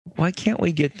Why can't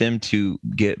we get them to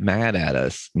get mad at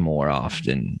us more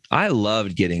often? I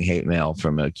loved getting hate mail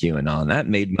from a QAnon. That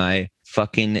made my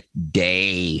fucking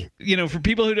day. You know, for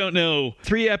people who don't know,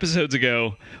 3 episodes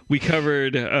ago we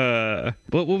covered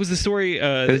what was the story?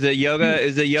 It was the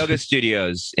yoga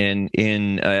studios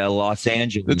in Los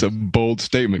Angeles. That's a bold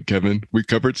statement, Kevin. We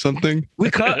covered something. We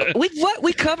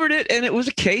covered it, and it was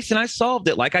a case, and I solved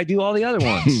it like I do all the other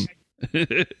ones.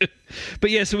 But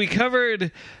yeah, so we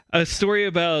covered a story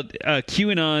about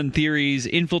QAnon theories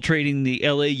infiltrating the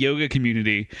LA yoga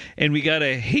community, and we got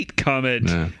a hate comment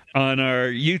on our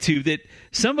YouTube that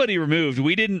somebody removed.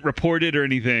 We didn't report it or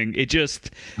anything. It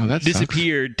just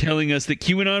disappeared, telling us that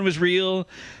QAnon was real.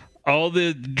 All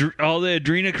the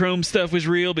adrenochrome stuff was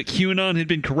real, but QAnon had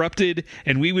been corrupted,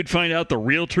 and we would find out the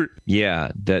real truth.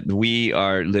 Yeah, that we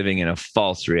are living in a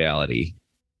false reality.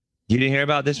 You didn't hear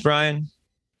about this, Brian?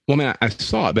 Well, man, I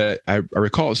saw it, but I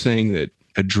recall saying that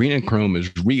adrenochrome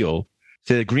is real.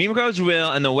 So the adrenochrome is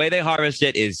real, and the way they harvest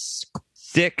it is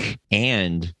sick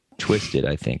and twisted,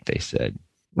 I think they said.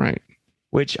 Right.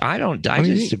 Which I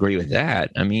disagree with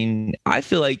that. I mean, I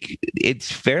feel like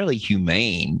it's fairly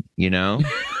humane, you know?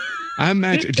 I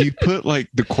imagine, do you put like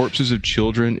the corpses of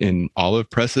children in olive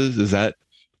presses? Is that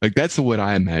like, that's what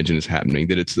I imagine is happening,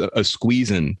 that it's a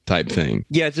squeezing type thing.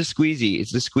 Yeah, it's a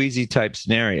squeezy type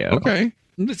scenario. Okay.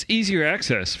 It's easier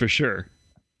access for sure.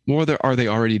 Well, are they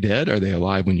already dead? Or are they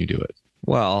alive when you do it?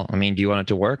 Well, I mean, do you want it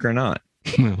to work or not?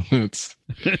 Well,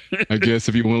 I guess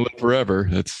if you want to live forever,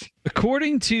 that's...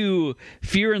 According to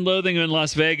Fear and Loathing in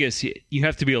Las Vegas, you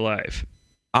have to be alive.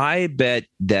 I bet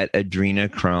that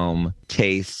adrenochrome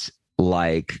tastes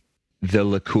like the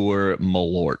liqueur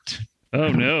Malort. Oh,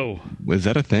 no. Was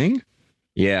that a thing?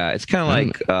 Yeah, it's kind of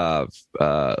like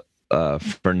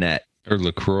Fernet. Or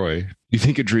LaCroix. You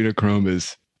think adrenochrome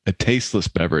is a tasteless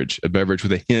beverage, a beverage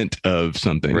with a hint of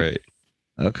something. Right.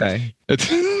 Okay. That's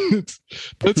fun.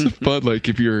 Like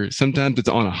sometimes it's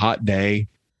on a hot day,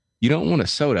 you don't want a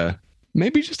soda.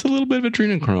 Maybe just a little bit of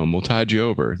adrenochrome will tide you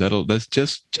over. That's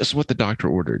just what the doctor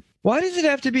ordered. Why does it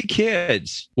have to be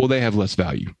kids? Well, they have less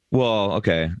value. Well,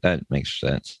 okay, that makes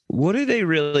sense. What do they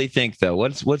really think, though?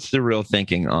 What's the real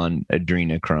thinking on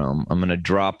adrenochrome? I'm gonna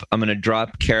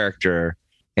drop character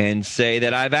and say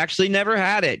that I've actually never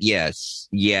had it. Yes,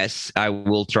 I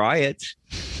will try it,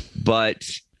 but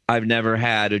I've never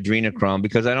had adrenochrome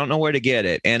because I don't know where to get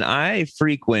it. And I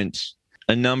frequent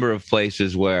a number of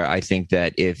places where I think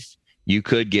that if you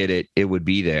could get it, it would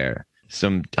be there.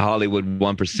 Some Hollywood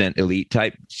 1% elite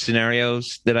type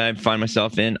scenarios that I find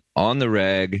myself in on the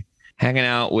reg, hanging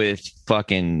out with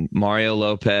fucking Mario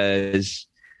Lopez,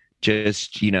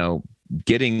 just,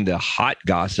 getting the hot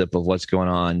gossip of what's going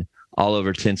on all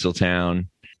over Tinseltown.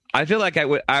 I feel like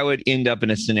I would end up in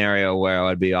a scenario where I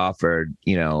would be offered,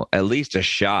 at least a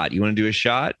shot. You want to do a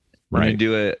shot? Right.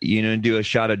 Do a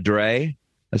shot of Dre?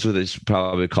 That's what it's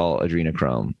probably called,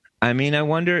 adrenochrome. I mean, I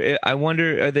wonder, are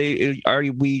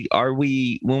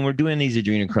we, when we're doing these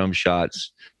adrenochrome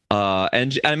shots,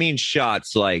 and I mean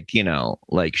shots like,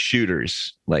 like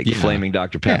shooters, like flaming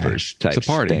Dr. Peppers type it's a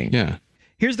party thing. Yeah.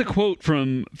 Here's the quote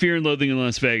from Fear and Loathing in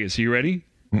Las Vegas. Are you ready?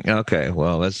 Okay,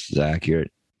 well, that's accurate.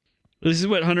 This is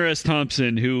what Hunter S.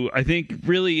 Thompson, who I think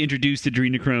really introduced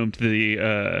adrenochrome to the...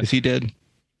 Is he dead?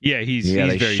 Yeah, he's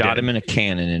they very shot dead. him in a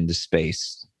cannon into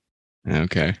space.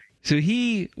 Okay. So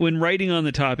he, when writing on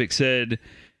the topic, said,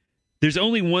 there's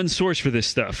only one source for this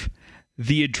stuff.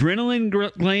 The adrenaline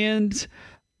glands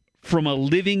from a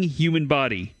living human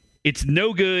body. It's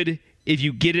no good if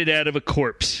you get it out of a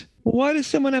corpse. Why does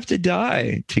someone have to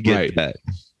die to get that?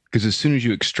 Because as soon as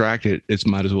you extract it, it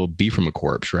might as well be from a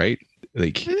corpse, right?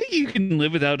 Like, you can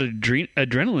live without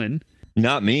adrenaline.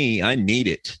 Not me. I need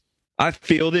it. I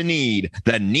feel the need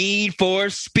for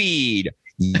speed.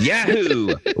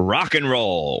 Yahoo! Rock and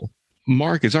roll.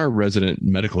 Mark is our resident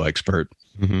medical expert.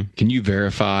 Mm-hmm. Can you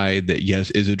verify that,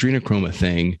 yes, is adrenochrome a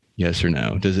thing? Yes or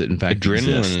no? Does it in fact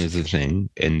Adrenaline exist? is a thing,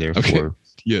 and therefore... Okay.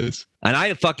 Yes. And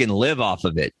I fucking live off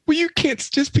of it. Well, you can't,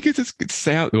 just because it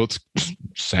sounds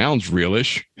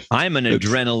realish. I'm an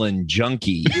adrenaline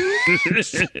junkie.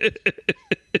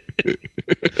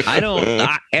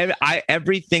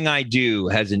 Everything I do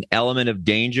has an element of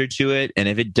danger to it. And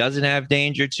if it doesn't have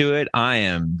danger to it,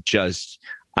 I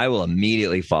will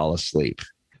immediately fall asleep.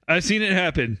 I've seen it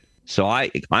happen. So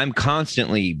I'm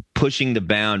constantly pushing the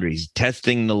boundaries,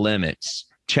 testing the limits,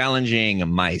 challenging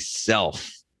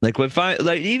myself. Like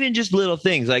even just little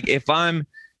things. Like if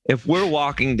we're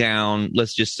walking down,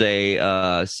 let's just say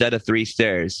a set of 3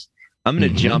 stairs, I'm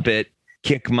going to jump it,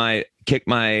 kick my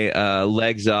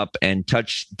legs up and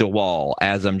touch the wall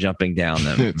as I'm jumping down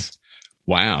them.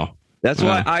 Wow. That's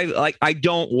why I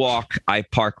don't walk, I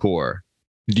parkour.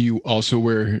 Do you also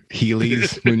wear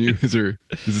Heelys when you is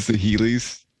this a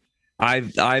Heelys?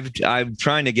 I'm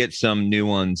trying to get some new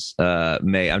ones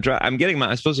made. I'm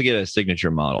supposed to get a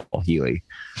signature model Heely.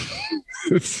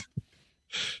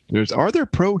 Are there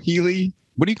pro Heely?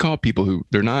 What do you call people who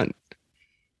they're not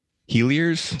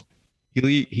Heliers?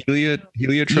 Heliotropes?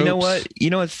 You know what? You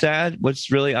know what's sad? What's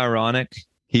really ironic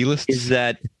Heelists? is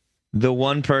that the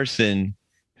one person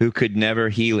who could never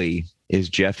Healy is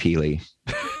Jeff Healy.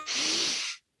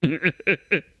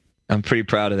 I'm pretty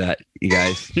proud of that, you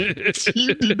guys.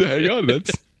 Hang on,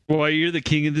 that's why you're the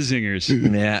king of the zingers.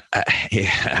 Yeah,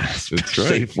 that's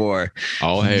right. For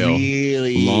all hail,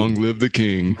 really long live the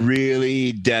king.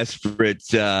 Really desperate.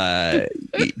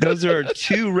 Those are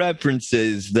two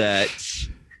references that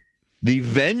the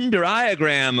Venn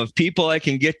diagram of people I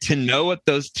can get to know what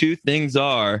those two things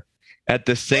are at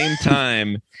the same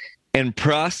time and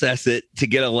process it to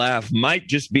get a laugh might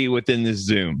just be within this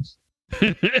Zoom.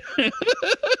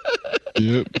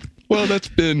 Yep. Well, that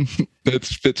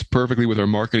fits perfectly with our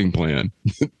marketing plan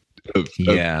of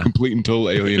complete and total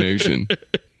alienation.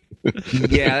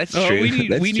 Yeah, that's true.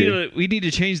 We need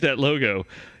to change that logo.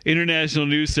 International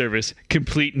News Service,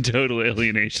 complete and total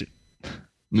alienation.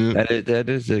 Yeah. That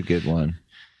is a good one.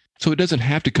 So it doesn't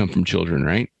have to come from children,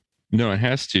 right? No, it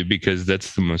has to, because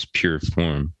that's the most pure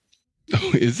form.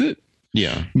 Oh, is it?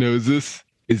 Yeah. No, is this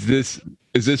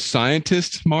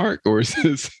scientist, Mark, or is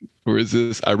this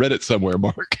I read it somewhere,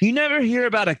 Mark? You never hear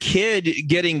about a kid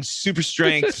getting super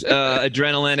strength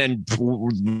adrenaline and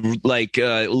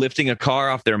lifting a car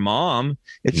off their mom.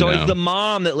 It's always the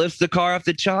mom that lifts the car off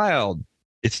the child.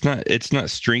 It's not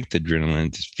strength adrenaline,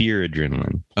 it's fear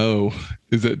adrenaline. Oh,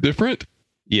 is that different?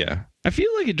 Yeah. I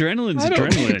feel like adrenaline's I don't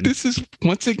adrenaline. think this is,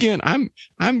 once again, I'm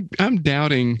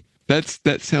doubting.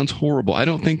 That sounds horrible. I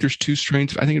don't think there's two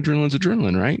strains. I think adrenaline's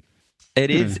adrenaline, right? It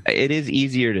is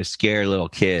easier to scare little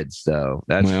kids, though.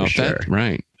 That's for sure.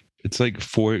 Right. It's like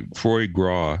foie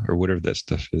gras or whatever that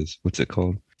stuff is. What's it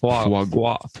called? Foie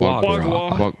gras.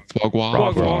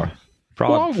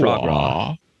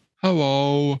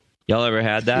 Hello. Y'all ever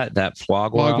had that foie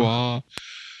gras?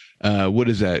 What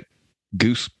is that?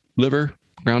 Goose liver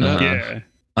ground up? Yeah.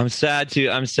 I'm sad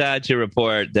to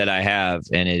report that I have,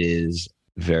 and it is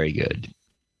very good.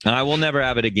 And I will never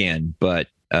have it again, but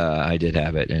I did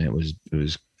have it, and it was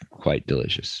quite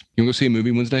delicious. You want to go see a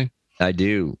movie Wednesday? I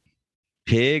do.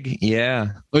 Pig, yeah.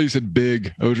 Oh, you said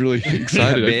Big. I was really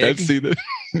excited. Big? I can't see that.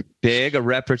 Big, a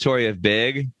repertory of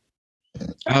Big.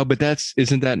 Oh, but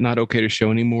isn't that not okay to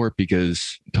show anymore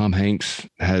because Tom Hanks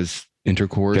has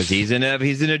intercourse? Because he's an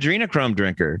adrenochrome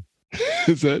drinker.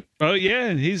 Is that? Oh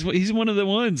yeah, he's one of the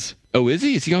ones. Oh, is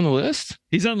he? Is he on the list?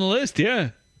 He's on the list.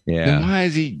 Yeah. Yeah. Then why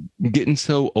is he getting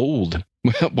so old?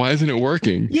 Why isn't it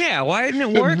working? Yeah, why isn't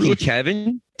it working,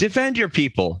 Kevin? Defend your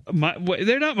people.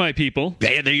 They're not my people.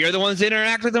 You're the ones that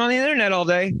interact with them on the internet all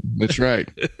day. That's right.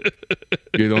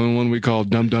 You're the only one we call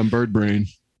dumb bird brain.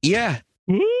 Yeah.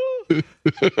 Woo!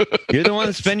 You're the one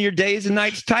that spend your days and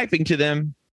nights typing to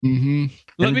them. Mm-hmm.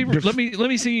 Let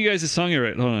me sing you guys a song I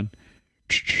wrote. Hold on.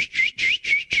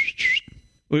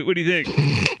 What do you think?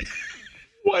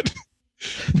 What?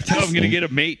 That's how I'm going to get a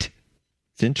mate.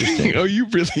 It's interesting. Oh, you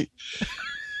really?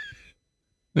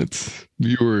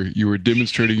 You were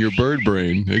demonstrating your bird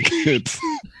brain.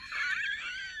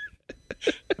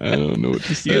 I don't know what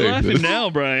to say. You're laughing now,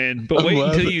 Brian, but wait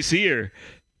until you see her.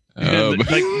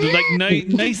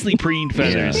 Nicely preened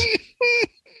feathers. Yeah.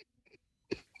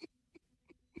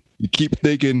 You keep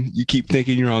thinking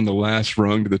you're on the last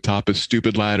rung to the top of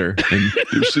stupid ladder, and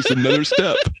there's just another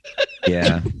step.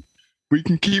 Yeah. We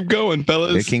can keep going,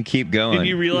 fellas. We can keep going. And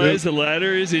you realize the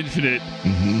ladder is infinite.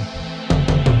 Mm-hmm.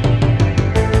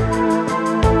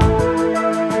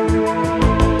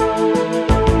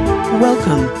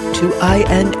 Welcome to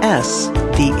INS,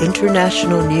 the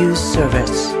International News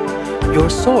Service, your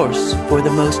source for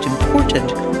the most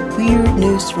important weird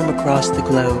news from across the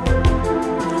globe.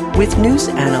 With news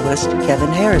analyst Kevin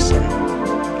Harrison,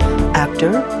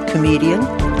 actor, comedian,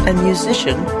 and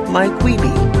musician Mike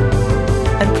Wiebe,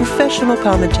 and professional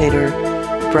commentator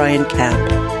Brian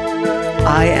Camp.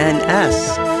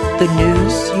 INS, the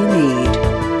news you need.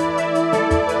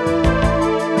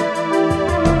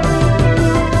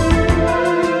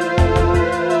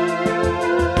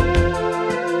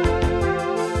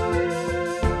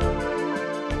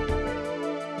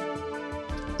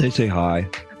 They say hi.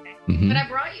 Mm-hmm. But I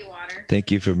brought you water.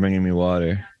 Thank you for bringing me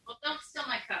water. Well, don't spill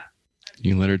my cup.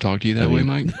 You can let her talk to you that way,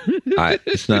 Mike?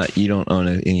 It's not. You don't own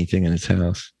anything in this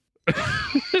house.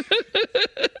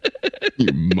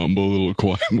 You mumble a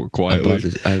little more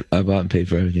quietly. I bought and paid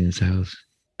for everything in this house.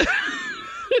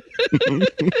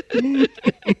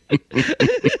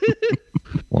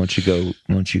 Won't you go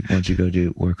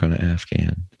do work on an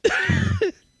Afghan?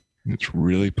 It's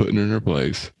really putting her in her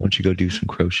place. Won't you go do some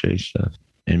crochet stuff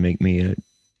and make me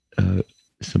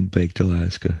some baked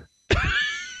Alaska?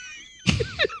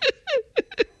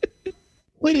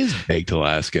 What is baked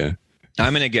Alaska?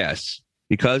 I'm gonna guess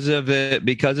because of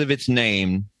its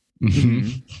name.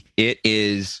 It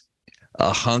is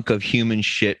a hunk of human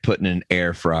shit put in an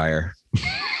air fryer.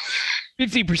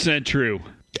 50% true.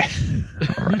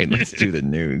 All right, let's do the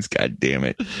news. God damn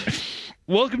it.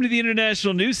 Welcome to the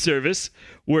International News Service.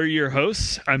 We're your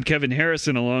hosts. I'm Kevin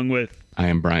Harrison, along with... I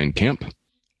am Brian Kemp.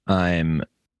 I'm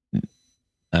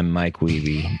Mike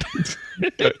Weavy.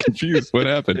 Got confused. What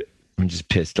happened? I'm just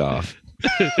pissed off.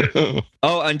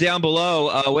 Oh, and down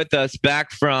below with us,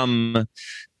 back from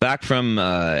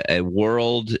a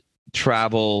world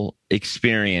travel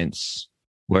experience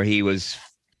where he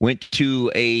went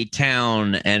to a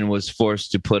town and was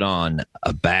forced to put on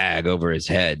a bag over his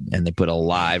head, and they put a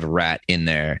live rat in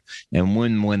there. And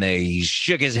when he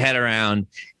shook his head around,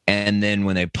 and then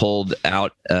when they pulled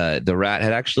out, the rat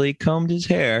had actually combed his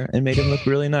hair and made him look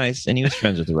really nice, and he was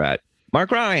friends with the rat.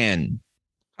 Mark Ryan.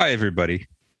 Hi, everybody.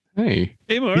 Hey,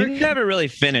 Mark. You never really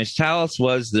finished. How else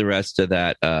was the rest of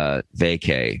that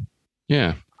vacay?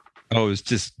 Yeah. Oh, it was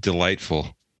just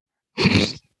delightful.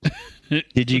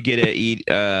 Did you get to eat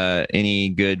any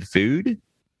good food?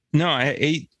 No,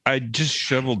 I just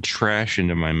shoveled trash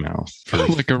into my mouth for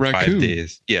like a raccoon. 5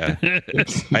 days. Yeah.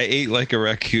 I ate like a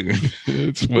raccoon.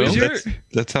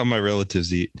 That's how my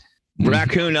relatives eat.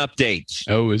 Raccoon update.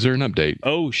 Oh, is there an update?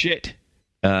 Oh, shit.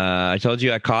 I told you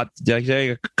did I tell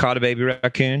you I caught a baby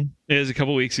raccoon? It was a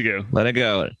couple weeks ago. Let it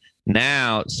go.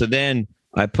 Now, so then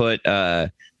I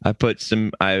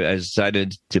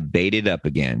decided to bait it up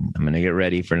again. I'm going to get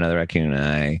ready for another raccoon.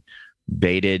 I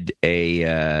baited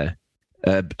a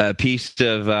piece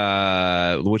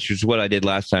of, which is what I did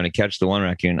last time to catch the one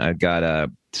raccoon. I got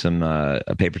a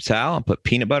paper towel, I put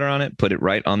peanut butter on it, put it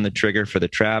right on the trigger for the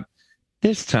trap.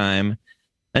 This time,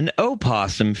 an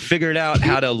opossum figured out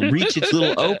how to reach its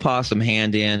little opossum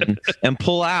hand in and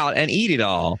pull out and eat it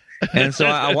all. And so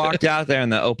I walked out there,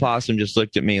 and the opossum just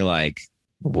looked at me like,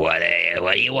 what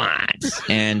do you want?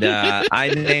 And I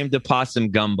named the possum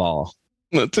Gumball.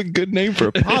 That's a good name for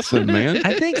a possum, man.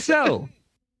 I think so.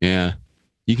 Yeah.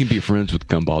 You can be friends with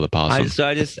Gumball the possum.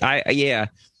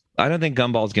 I don't think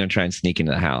Gumball's going to try and sneak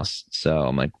into the house. So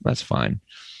I'm like, that's fine.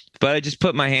 But I just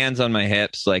put my hands on my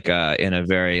hips, like in a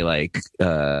very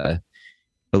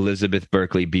Elizabeth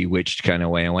Berkley Bewitched kind of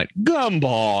way. I went,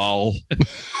 Gumball.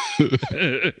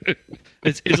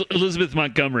 It's Elizabeth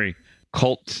Montgomery.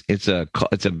 Cult. It's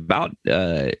about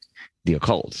the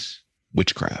occult.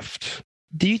 Witchcraft.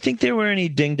 Do you think there were any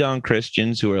ding-dong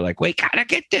Christians who were like, we gotta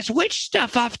get this witch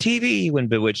stuff off TV when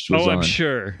Bewitched was on? Oh, I'm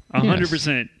sure.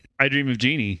 100%. I Dream of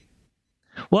Jeannie.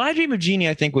 Well, I Dream of Jeannie,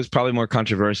 I think, was probably more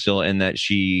controversial in that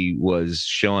she was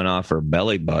showing off her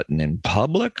belly button in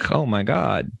public. Oh, my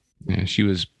God. Yeah, she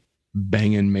was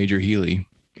banging Major Healy.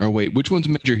 Or wait, which one's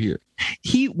Major here?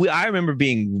 I remember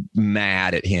being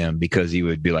mad at him because he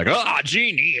would be like, oh,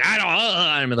 Jeannie,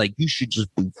 I'm like, you should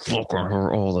just be fucking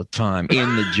her all the time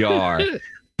in the jar.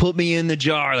 Put me in the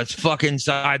jar. Let's fuck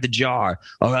inside the jar.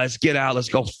 All right, let's get out. Let's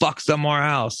go fuck somewhere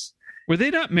else. Were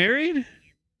they not married?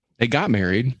 They got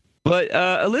married. But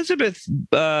Elizabeth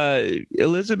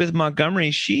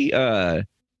Montgomery, she was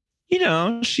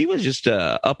just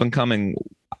a up and coming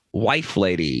wife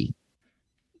lady.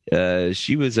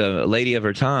 She was a lady of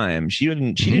her time. She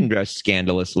didn't dress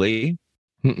scandalously.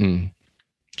 Mm-mm.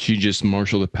 She just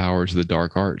marshaled the powers of the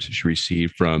dark arts she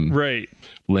received from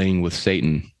laying with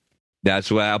Satan.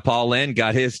 That's why Paul Lynde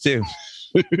got his too.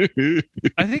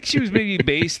 I think she was maybe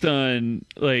based on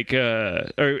or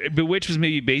Bewitched was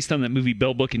maybe based on that movie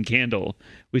Bell Book and Candle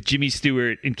with Jimmy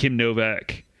Stewart and Kim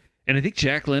Novak, and I think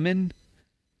Jack Lemmon,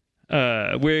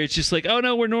 where it's just like, oh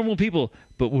no, we're normal people,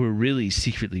 but we're really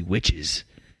secretly witches.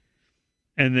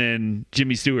 And then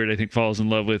Jimmy Stewart, I think, falls in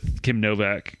love with Kim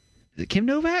Novak. Is it Kim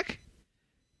Novak?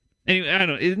 Anyway, I don't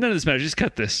know. None of this matters. Just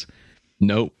cut this.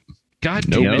 Nope. God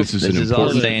damn it. This is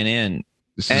all staying in.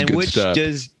 And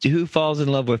who falls in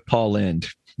love with Paul Lynde?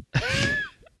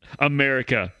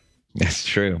 America. That's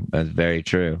true. That's very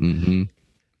true. Mm-hmm.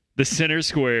 The center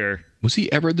square. Was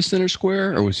he ever the center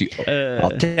square, or was he?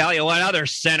 I'll tell you what other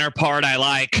center part I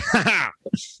like.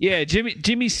 Yeah,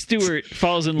 Jimmy Stewart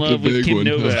falls in love with Kim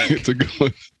Novak. It's a good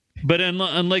one. But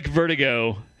unlike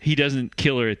Vertigo, he doesn't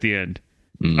kill her at the end.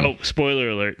 Mm. Oh, spoiler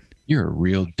alert. You're a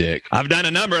real dick. I've done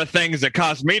a number of things that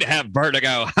caused me to have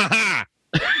vertigo.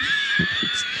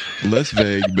 less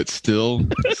vague, but still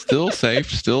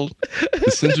safe. Still,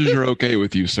 the censors are okay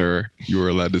with you, sir. You are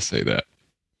allowed to say that.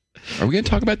 Are we going to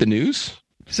talk about the news?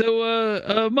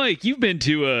 So, Mike, you've been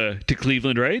to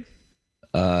Cleveland, right?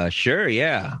 Sure,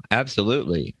 yeah,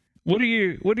 absolutely. What are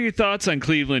your thoughts on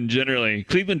Cleveland generally?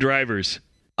 Cleveland drivers.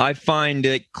 I find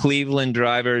that Cleveland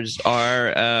drivers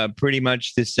are pretty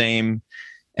much the same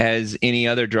as any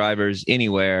other drivers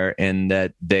anywhere, in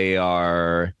that they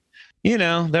are,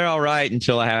 they're all right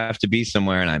until I have to be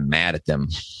somewhere and I'm mad at them.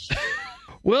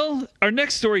 Well, our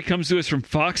next story comes to us from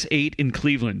Fox 8 in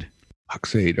Cleveland.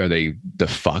 Fox 8, are they the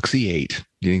Foxy 8?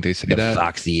 Do you think they say The that?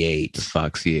 Foxy 8. The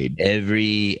Foxy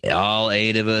 8. All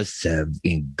 8 of us have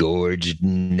engorged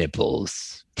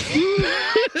nipples.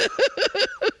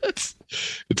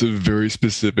 It's a very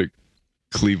specific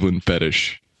Cleveland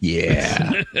fetish.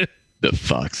 Yeah. The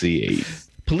Foxy 8.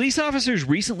 Police officers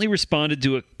recently responded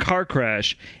to a car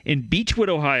crash in Beechwood,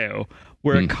 Ohio,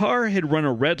 where a car had run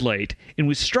a red light and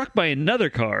was struck by another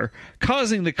car,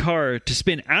 causing the car to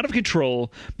spin out of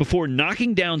control before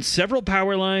knocking down several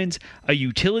power lines, a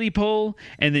utility pole,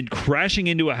 and then crashing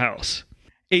into a house.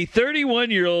 A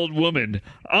 31-year-old woman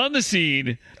on the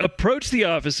scene approached the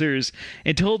officers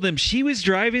and told them she was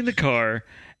driving the car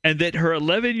and that her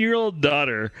 11-year-old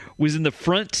daughter was in the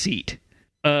front seat.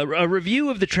 A review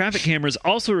of the traffic cameras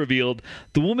also revealed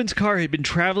the woman's car had been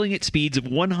traveling at speeds of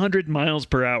 100 miles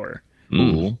per hour.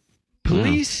 Ooh.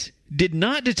 Police did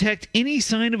not detect any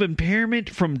sign of impairment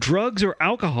from drugs or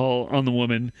alcohol on the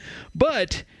woman,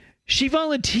 but she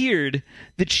volunteered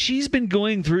that she's been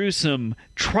going through some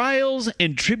trials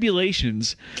and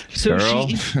tribulations. So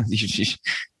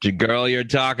Girl, you're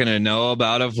talking to know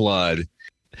about a flood.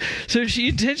 So she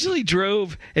intentionally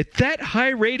drove at that high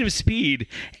rate of speed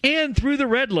and through the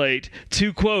red light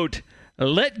to, quote,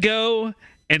 let go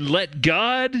and let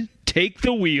God take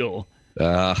the wheel.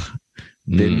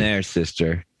 Been there,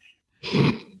 sister.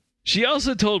 She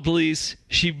also told police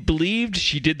she believed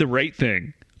she did the right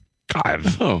thing. I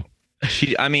feel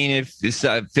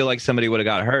like somebody would have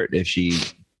got hurt if she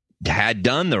had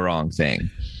done the wrong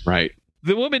thing. Right.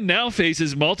 The woman now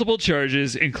faces multiple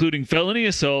charges, including felony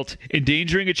assault,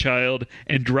 endangering a child,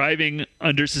 and driving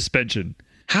under suspension.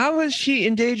 How has she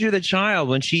endangered the child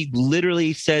when she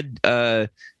literally said a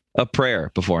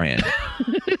prayer beforehand?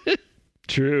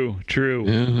 True.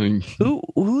 Yeah.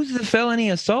 Who's the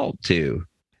felony assault to?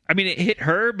 I mean, it hit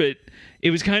her, but it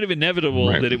was kind of inevitable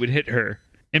that it would hit her.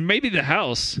 And maybe the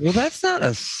house. Well, that's not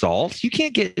assault. You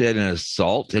can't get an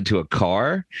assault into a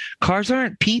car. Cars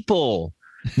aren't people.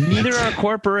 Neither are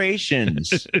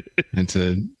corporations. I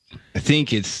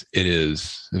think it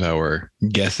is. If I were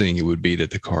guessing, it would be that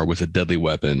the car was a deadly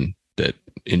weapon that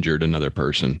injured another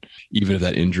person, even if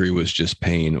that injury was just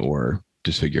pain or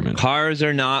disfigurement. Cars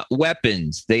are not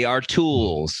weapons. They are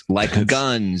tools, like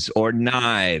guns or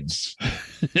knives.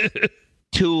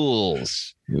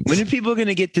 Tools. When are people going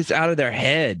to get this out of their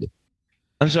head?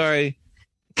 I'm sorry.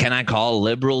 Can I call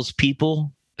liberals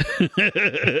people? Is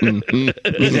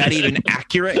that even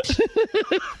accurate?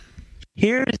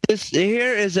 Here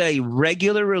is a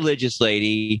regular religious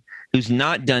lady who's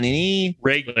not done any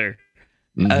regular.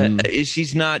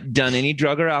 She's not done any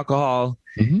drug or alcohol,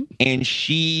 and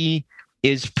she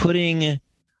is putting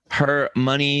her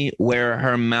money where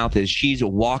her mouth is. She's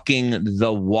walking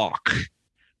the walk,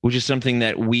 which is something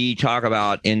that we talk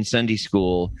about in Sunday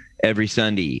school every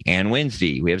Sunday and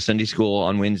Wednesday. We have Sunday school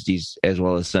on Wednesdays as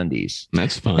well as Sundays.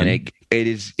 That's fun. And it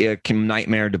is a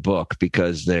nightmare to book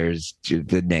because there's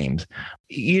the names.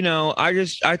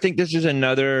 I think this is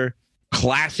another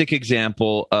classic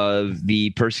example of the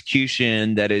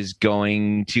persecution that is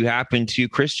going to happen to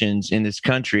Christians in this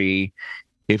country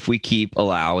if we keep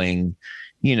allowing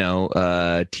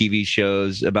TV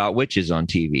shows about witches on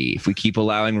TV. If we keep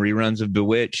allowing reruns of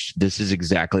Bewitched, this is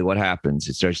exactly what happens.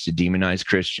 It starts to demonize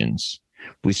Christians.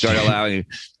 We start allowing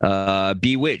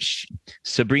Bewitched,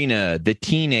 Sabrina, the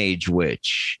Teenage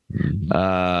Witch.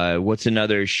 What's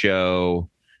another show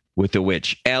with the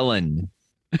witch? Ellen.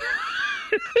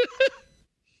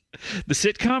 The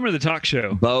sitcom or the talk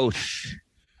show? Both.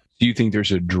 Do you think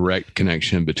there's a direct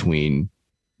connection between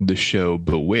the show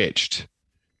Bewitched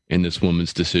and this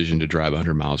woman's decision to drive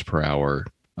 100 miles per hour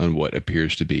on what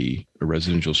appears to be a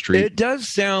residential street? It does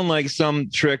sound like some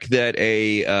trick that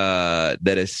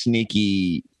a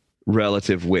sneaky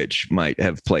relative witch might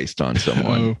have placed on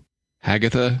someone.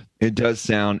 Hagatha? It does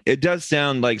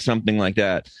sound like something like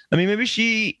that. I mean, maybe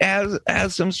she has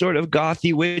some sort of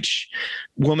gothy witch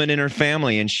woman in her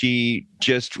family, and she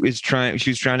was trying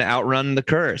to outrun the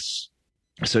curse.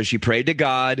 So she prayed to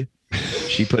God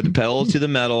She put the pedal to the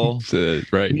metal.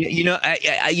 Right. You know,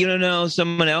 you don't know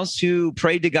someone else who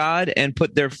prayed to God and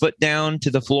put their foot down to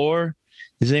the floor?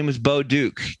 His name was Bo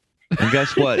Duke. And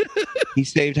guess what? He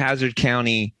saved Hazard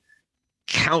County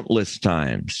countless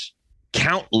times.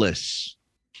 Countless.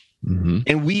 Mm-hmm.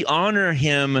 And we honor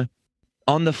him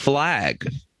on the flag.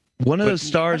 One of those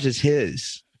stars is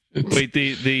his. Wait,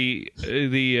 the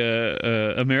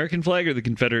American flag or the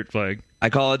Confederate flag? I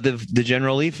call it the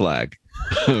General Lee flag.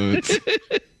 I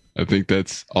think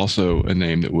that's also a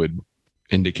name that would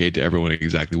indicate to everyone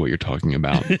exactly what you're talking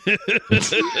about.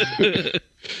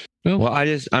 Well,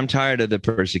 I'm tired of the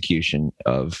persecution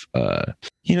of, a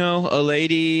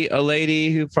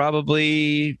lady who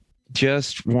probably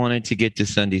just wanted to get to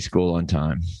Sunday school on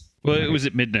time. Well, it was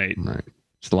at midnight. Right.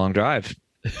 It's a long drive.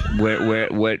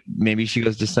 Maybe she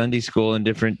goes to Sunday school in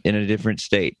a different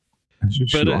state.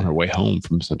 She's on her way home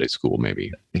from Sunday school,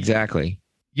 maybe. Exactly.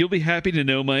 You'll be happy to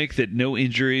know, Mike, that no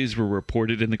injuries were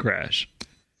reported in the crash.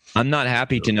 I'm not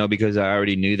happy to know because I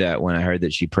already knew that when I heard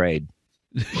that she prayed.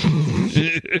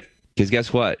 Because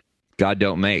guess what? God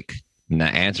don't make. And the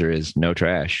answer is no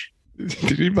trash.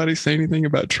 Did anybody say anything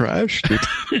about trash?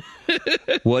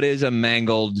 What is a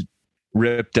mangled,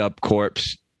 ripped up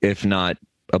corpse if not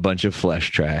a bunch of flesh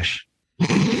trash?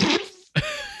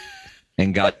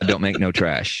 And God don't make no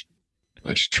trash.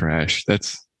 Flesh trash.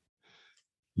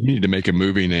 You need to make a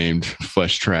movie named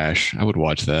Flesh Trash. I would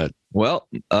watch that. Well,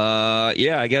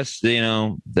 yeah, I guess,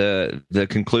 the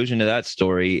conclusion to that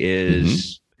story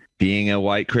is being a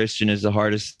white Christian is the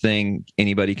hardest thing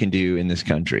anybody can do in this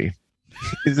country.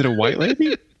 Is it a white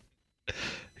lady?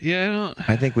 Yeah,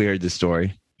 I think we heard the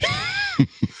story.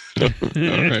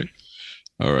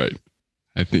 All right.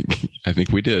 I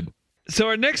think we did. So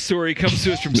our next story comes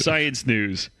to us from Science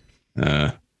News.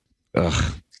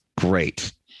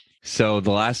 Great. So the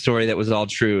last story that was all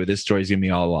true, this story is going to be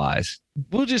all lies.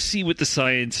 We'll just see what the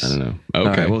science I don't know.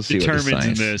 Okay. Right, we'll see determines what the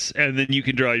in science. this, and then you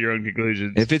can draw your own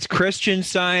conclusions. If it's Christian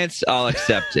Science, I'll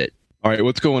accept it. All right.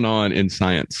 What's going on in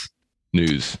Science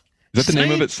News? Is that the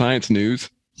name of it? Science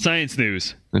News? Science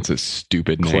News. That's a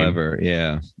stupid name. Clever,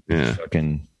 yeah.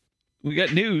 We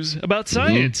got news about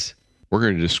science. We're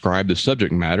going to describe the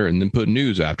subject matter and then put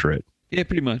news after it. Yeah,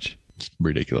 pretty much. It's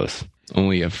ridiculous.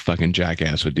 Only a fucking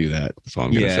jackass would do that. That's all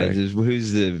I'm going to say.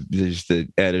 Who's the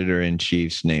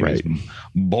editor-in-chief's name? Right. Is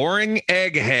Boring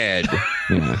Egghead.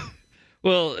 Yeah.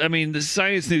 Well, I mean, the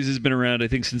Science News has been around, I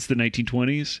think, since the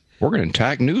 1920s. We're going to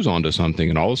tack news onto something,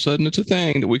 and all of a sudden it's a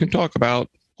thing that we can talk about.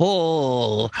 This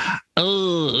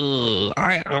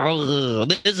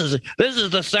is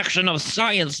the section of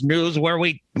Science News where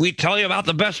we tell you about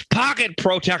the best pocket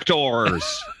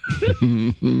protectors.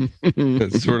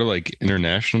 It's sort of like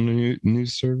international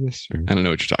news service. Or? I don't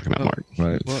know what you're talking about, Mark.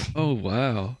 Right. Oh,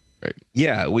 wow. Right.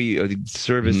 Yeah, we a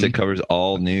service that covers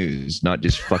all news, not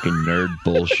just fucking nerd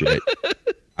bullshit.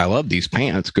 I love these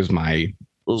pants because my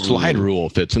slide rule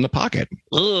fits in the pocket.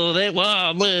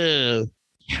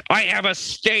 I have a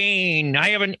stain. I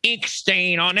have an ink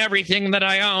stain on everything that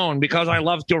I own because I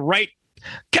love to write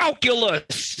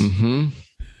calculus.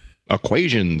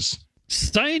 Equations.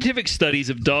 Scientific studies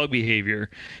of dog behavior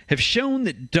have shown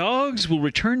that dogs will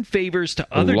return favors to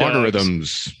other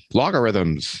dogs.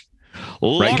 Logarithms.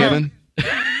 Right, Kevin?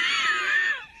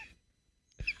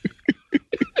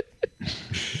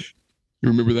 You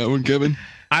remember that one, Kevin?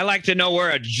 I like to know where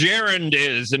a gerund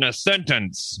is in a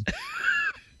sentence.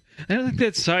 I don't think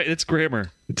that's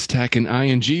grammar. It's tacking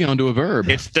ing onto a verb.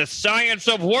 It's the science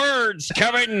of words,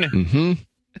 Kevin.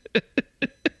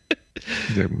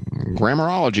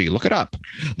 Grammarology. Look it up.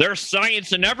 There's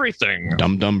science in everything.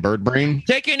 Dumb bird brain.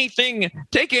 Take anything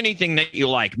that you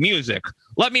like. Music.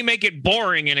 Let me make it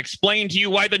boring and explain to you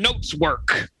why the notes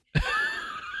work.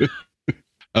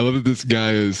 I love that this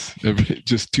guy is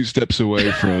just 2 steps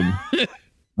away from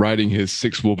writing his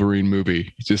 6th Wolverine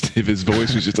movie. Just if his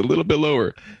voice was just a little bit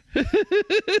lower.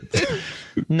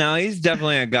 No, he's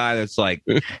definitely a guy that's like,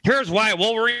 here's why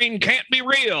Wolverine can't be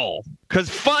real. Because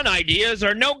fun ideas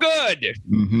are no good.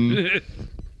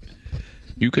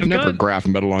 You could never graft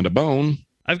metal onto bone.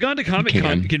 I've gone to comic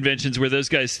conventions where those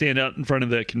guys stand out in front of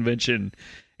the convention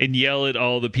and yell at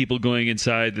all the people going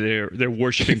inside. They're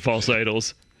worshiping false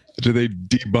idols. Do they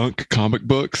debunk comic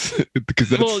books?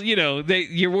 Because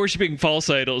you're worshiping false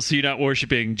idols, so you're not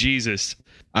worshiping Jesus.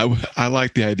 I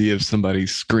like the idea of somebody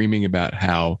screaming about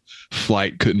how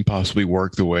flight couldn't possibly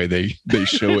work the way they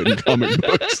show it in comic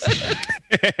books.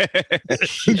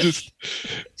 Just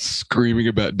screaming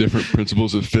about different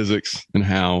principles of physics and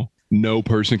how no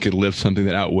person could lift something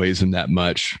that outweighs them that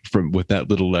much with that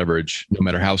little leverage, no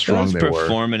matter how strong they were.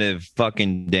 Performative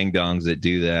fucking ding dongs that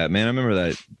do that, man. I remember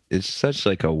that it's such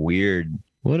like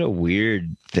what a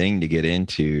weird thing to get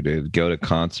into, to go to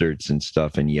concerts and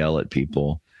stuff and yell at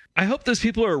people. I hope those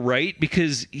people are right,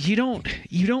 because you don't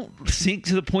sink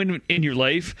to the point in your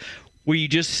life where you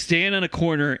just stand on a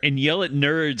corner and yell at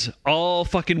nerds all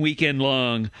fucking weekend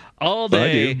long, all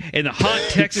day in the hot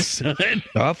Texas sun.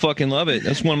 I fucking love it.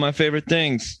 That's one of my favorite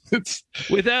things.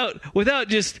 without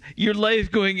just your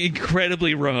life going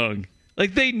incredibly wrong.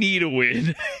 Like, they need a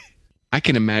win. I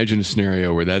can imagine a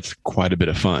scenario where that's quite a bit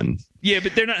of fun. Yeah,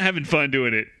 but they're not having fun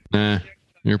doing it.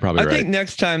 You're probably right. I think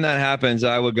next time that happens,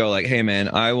 I would go like, hey, man,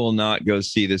 I will not go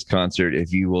see this concert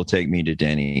if you will take me to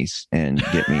Denny's and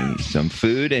get me some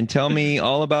food and tell me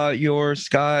all about your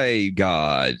sky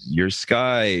god, your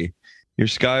sky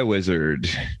wizard.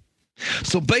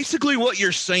 So basically what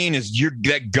you're saying is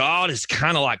that God is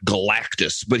kind of like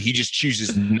Galactus, but he just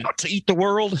chooses not to eat the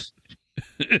world?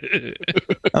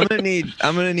 I'm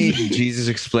gonna need Jesus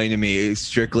explain to me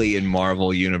strictly in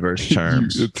Marvel Universe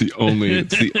terms. It's the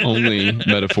only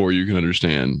metaphor you can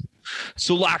understand.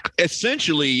 So, like,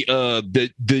 essentially,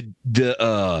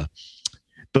 the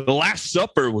Last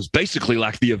Supper was basically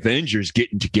like the Avengers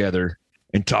getting together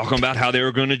and talking about how they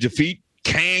were going to defeat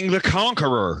Kang the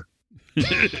Conqueror.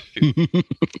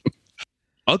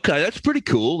 Okay, that's pretty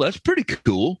cool.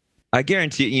 I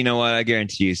guarantee, you know what? I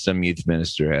guarantee you some youth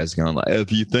minister has gone like, if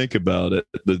you think about it,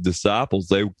 the disciples,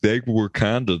 they were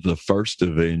kind of the first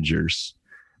Avengers.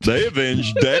 They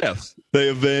avenged death. They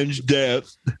avenged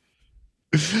death.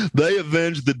 They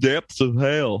avenged the depths of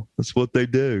hell. That's what they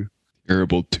do.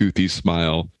 Terrible toothy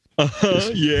smile.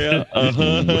 Yeah.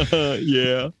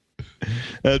 Yeah.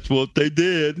 That's what they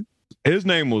did. His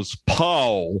name was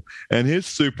Paul, and his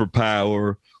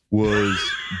superpower was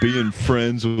being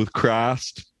friends with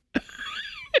Christ.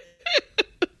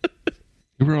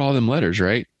 You wrote all them letters,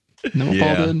 right? No,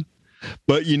 Paul did.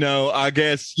 But I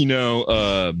guess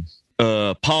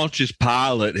Pontius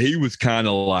Pilate, he was kind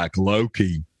of like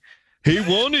Loki. He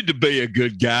wanted to be a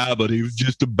good guy, but he was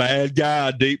just a bad guy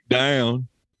deep down.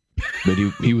 But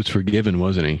he was forgiven,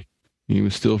 wasn't he? He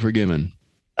was still forgiven.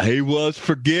 He was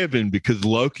forgiven because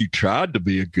Loki tried to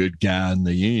be a good guy in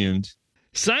the end.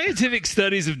 Scientific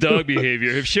studies of dog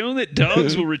behavior have shown that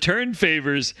dogs will return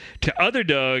favors to other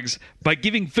dogs by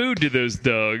giving food to those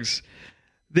dogs.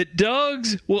 That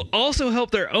dogs will also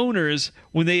help their owners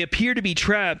when they appear to be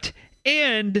trapped,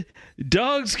 and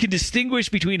dogs can distinguish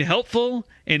between helpful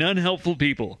and unhelpful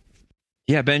people.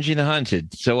 Yeah, Benji the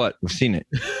Hunted. So what? We've seen it.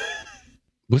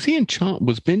 Was he in Chomp?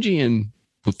 Was Benji in?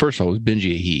 Well, first of all, was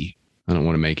Benji a he? I don't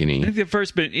want to make any. I think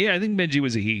I think Benji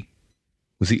was a he.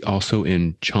 Was he also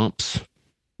in Chomps?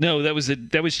 No, that was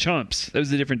Chomps. That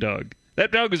was a different dog.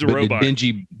 That dog was a robot.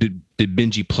 Did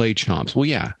Benji play Chomps? Well,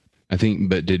 yeah, I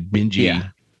think. But did Benji? Yeah.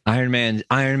 Iron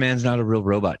Man's not a real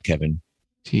robot, Kevin.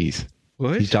 Jeez.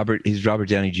 What? He's Robert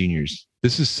Downey Jr.'s.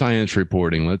 This is science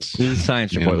reporting. This is a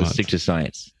science report. Let's stick to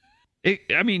science.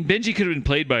 Benji could have been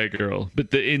played by a girl,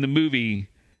 but in the movie,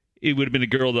 it would have been a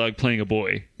girl dog playing a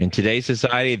boy. In today's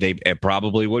society, it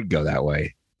probably would go that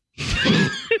way.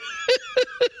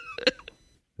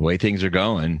 The way things are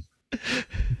going.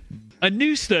 A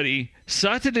new study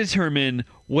sought to determine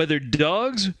whether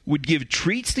dogs would give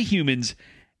treats to humans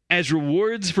as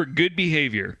rewards for good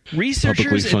behavior. Researchers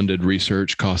publicly funded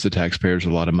research costs the taxpayers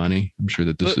a lot of money. I'm sure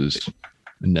that this is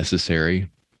necessary.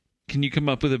 Can you come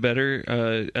up with a better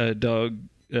dog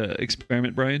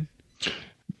experiment, Brian?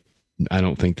 I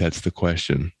don't think that's the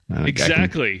question.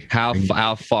 Exactly.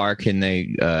 How far can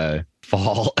they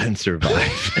fall and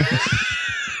survive?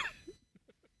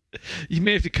 You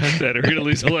may have to cut that, or we're going to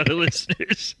lose a lot of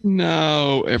listeners.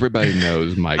 No, everybody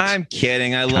knows Mike. I'm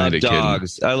kidding. I love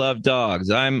dogs. I love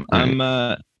dogs. I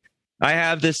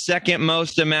have the second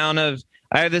most amount of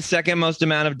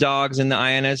dogs in the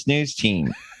INS news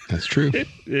team. That's true. It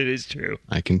is true.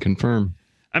 I can confirm.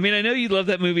 I mean, I know you love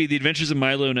that movie, The Adventures of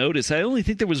Milo and Otis. I only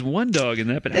think there was one dog in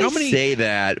that, but how many? Say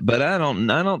that, but I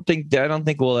don't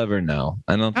think we'll ever know.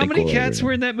 How many cats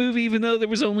were in that movie? Even though there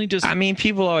was only just. I mean,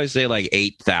 people always say like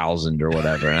 8,000 or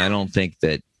whatever, and I don't think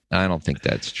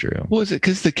that's true. Was it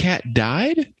because the cat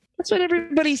died? That's what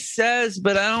everybody says,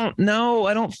 but I don't know.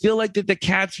 I don't feel like that the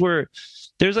cats were.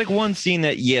 There's like one scene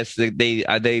that yes,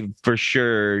 they for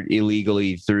sure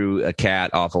illegally threw a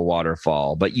cat off a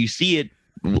waterfall, but you see it.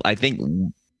 I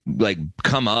think. Like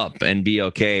come up and be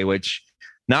okay, which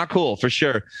not cool for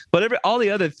sure. But all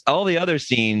the other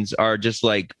scenes are just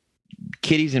like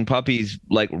kitties and puppies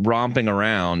like romping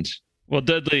around. Well,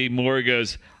 Dudley Moore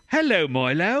goes, "Hello,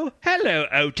 Milo. Hello,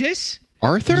 Otis."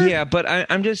 Arthur? Yeah, but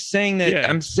I'm just saying that. Yeah.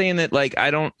 I'm saying that like I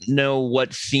don't know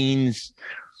what scenes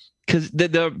because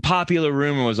the popular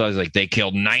rumor was always like they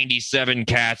killed 97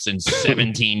 cats and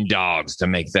 17 dogs to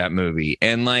make that movie.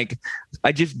 And like,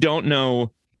 I just don't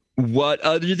know what,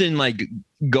 other than like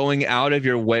going out of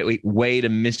your way to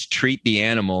mistreat the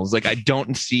animals. Like, I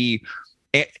don't see,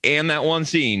 and that one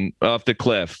scene off the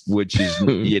cliff, which is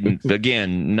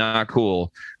again, not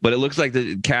cool, but it looks like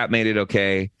the cat made it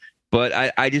okay.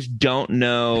 But I just don't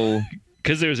know.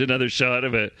 Because there's another shot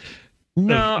of it.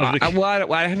 No,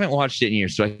 I haven't watched it in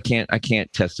years, so I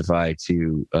can't testify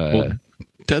to. Well,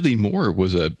 Dudley Moore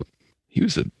was an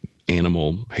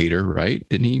animal hater, right?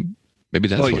 Didn't he? Maybe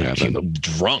that's what happened.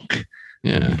 Drunk,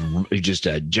 yeah, just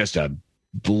a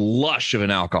blush of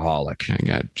an alcoholic. I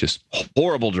got just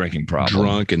horrible drinking problem.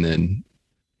 Drunk, and then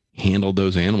handled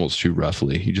those animals too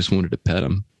roughly. He just wanted to pet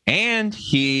them, and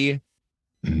he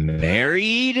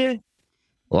married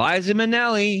Liza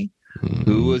Minnelli,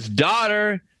 who was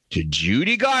daughter to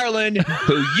Judy Garland,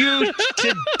 who used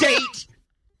to date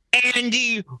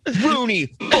Andy Rooney.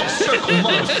 Full circle,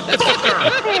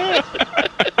 motherfucker.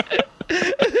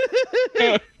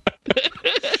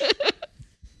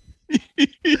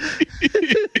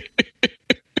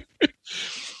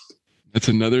 That's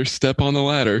another step on the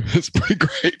ladder. That's pretty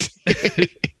great.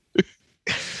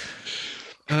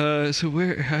 So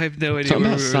where, I have no idea. Talking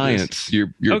about science.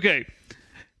 You're okay.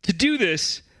 To do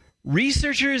this,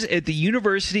 researchers at the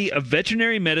University of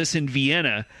Veterinary Medicine,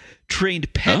 Vienna,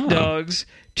 trained pet dogs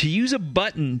to use a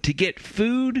button to get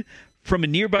food from a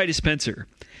nearby dispenser.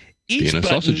 Each Vienna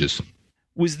button sausages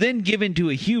was then given to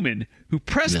a human who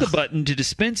pressed the button to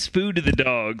dispense food to the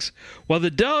dogs, while the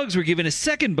dogs were given a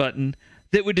second button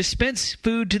that would dispense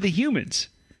food to the humans.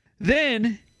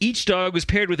 Then, each dog was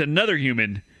paired with another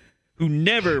human who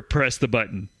never pressed the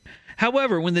button.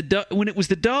 However, when it was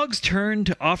the dog's turn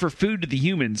to offer food to the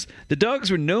humans, the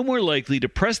dogs were no more likely to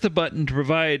press the button to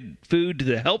provide food to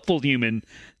the helpful human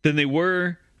than they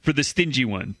were for the stingy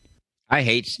one. I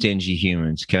hate stingy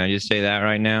humans. Can I just say that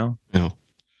right now? No.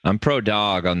 I'm pro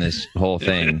dog on this whole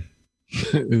thing.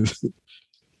 Is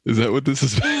that what this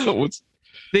is about?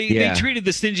 They treated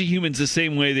the stingy humans the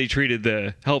same way they treated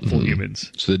the helpful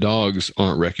humans. So the dogs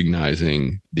aren't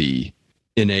recognizing the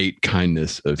innate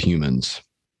kindness of humans.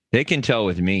 They can tell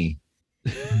with me.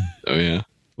 Oh, yeah?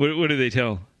 What do they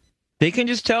tell? They can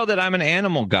just tell that I'm an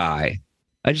animal guy.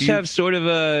 I just have sort of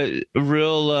a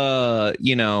real,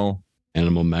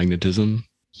 Animal magnetism?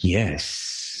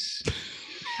 Yes.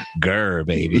 Grr,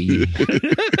 baby.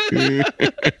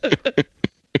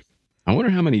 I wonder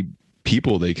how many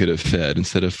people they could have fed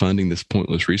instead of funding this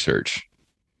pointless research.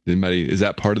 Is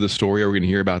that part of the story? Are we going to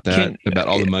hear about that? About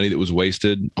all the money that was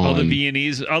wasted on all the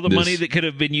Viennese, all the money that could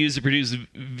have been used to produce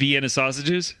Vienna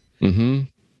sausages? Mm-hmm.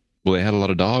 Well, they had a lot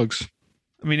of dogs.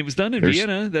 I mean, it was done in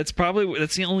Vienna. That's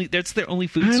their only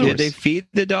food source. Did they feed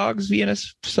the dogs Vienna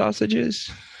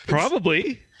sausages?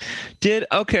 Probably.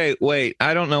 Okay, wait.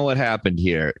 I don't know what happened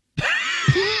here.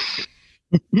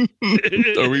 Do we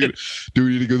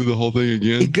need to go through the whole thing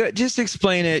again? Just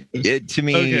explain it to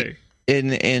me. Okay.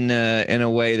 In a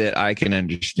way that I can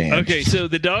understand. Okay, so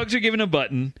the dogs are given a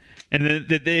button, and then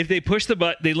if they push the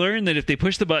button, they learn that if they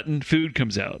push the button, food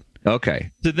comes out. Okay.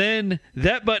 So then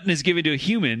that button is given to a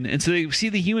human, and so they see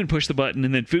the human push the button,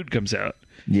 and then food comes out.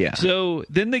 Yeah. So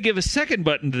then they give a second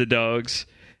button to the dogs,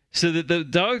 so that the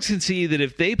dogs can see that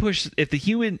if the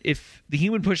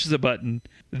human pushes a button,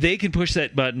 they can push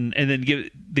that button and then give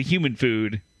the human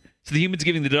food. So the human's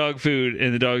giving the dog food,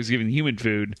 and the dog's giving the human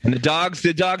food. And the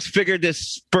dogs figured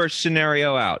this first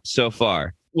scenario out so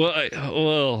far. Well, I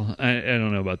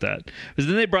don't know about that. But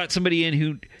then they brought somebody in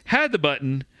who had the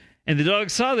button, and the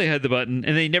dogs saw they had the button,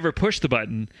 and they never pushed the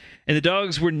button. And the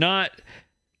dogs were not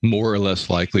more or less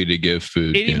likely to give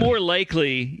food. More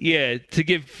likely, to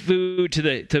give food to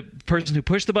the person who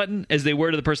pushed the button as they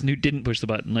were to the person who didn't push the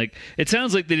button. Like, it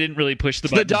sounds like they didn't really push the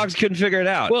button. The dogs couldn't figure it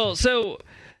out. Well, so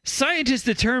scientists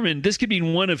determined this could be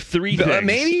one of three things.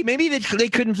 Maybe they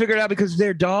couldn't figure it out because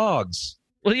they're dogs.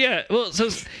 Well, yeah. Well, so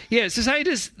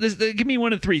scientists, they give me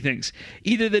one of three things.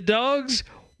 Either the dogs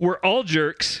were all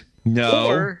jerks. No.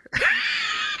 Or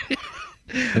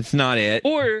that's not it.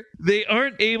 Or they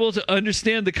aren't able to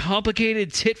understand the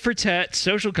complicated tit-for-tat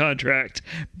social contract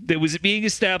that was being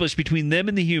established between them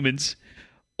and the humans.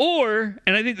 Or,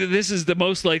 and I think that this is the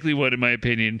most likely one in my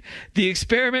opinion, the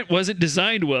experiment wasn't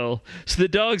designed well, so the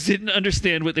dogs didn't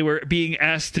understand what they were being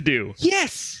asked to do.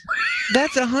 Yes,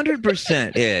 that's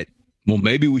 100% it. Well,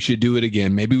 maybe we should do it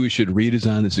again. Maybe we should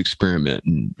redesign this experiment.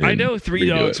 And I know 3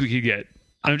 dogs we could get.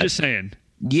 I'm just saying.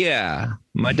 Yeah,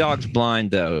 my dog's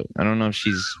blind though. I don't know if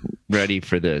she's ready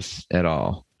for this at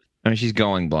all. I mean, she's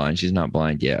going blind. She's not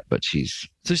blind yet, but she's...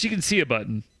 So she can see a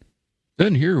button.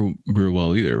 Doesn't hear real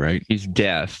well either, right? He's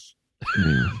deaf.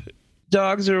 Yeah.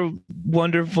 Dogs are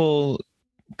wonderful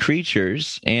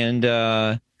creatures, and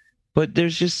but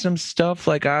there's just some stuff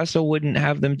like I also wouldn't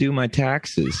have them do my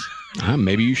taxes.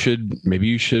 Maybe you should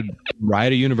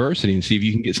write a university and see if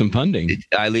you can get some funding.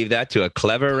 I leave that to a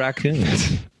clever raccoon.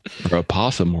 Or a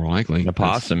possum, more likely. A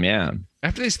possum, yeah.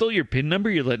 After they stole your PIN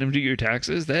number, you let them do your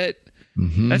taxes? That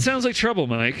sounds like trouble,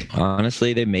 Mike.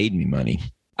 Honestly, they made me money.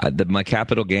 My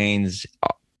capital gains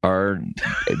are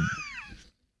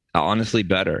honestly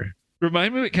better.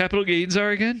 Remind me what capital gains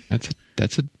are again?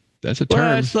 That's a term.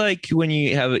 Well, it's like when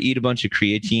you eat a bunch of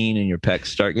creatine and your pecs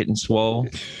start getting swole.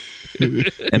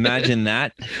 Imagine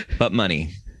that, but money.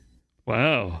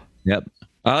 Wow. Yep.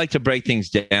 I like to break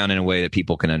things down in a way that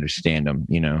people can understand them,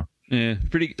 you know. Yeah,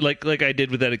 pretty like I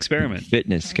did with that experiment.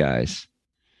 Fitness guys.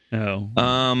 Oh.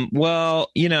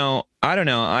 Well, you know, I don't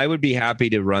know. I would be happy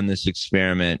to run this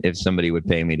experiment if somebody would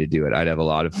pay me to do it. I'd have a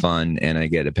lot of fun and I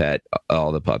get to pet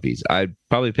all the puppies. I'd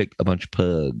probably pick a bunch of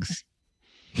pugs.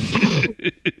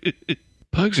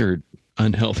 Pugs are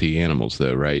unhealthy animals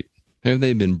though, right? Have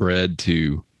they been bred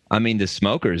to... I mean, the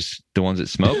smokers, the ones that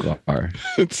smoke are.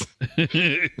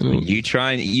 You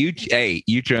try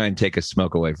and take a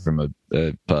smoke away from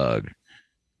a pug.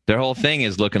 Their whole thing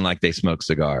is looking like they smoke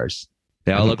cigars.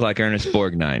 They all look like Ernest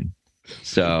Borgnine.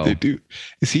 So they do.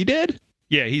 Is he dead?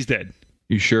 Yeah, he's dead.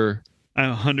 You sure?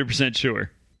 I'm 100% sure.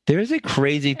 There's a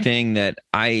crazy thing that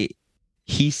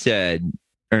he said,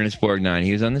 Ernest Borgnine,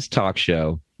 he was on this talk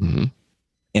show,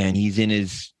 and he's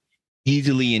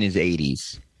easily in his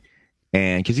 80s.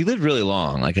 And because he lived really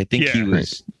long, like I think he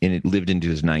was lived into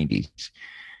his 90s.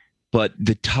 But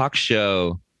the talk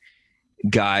show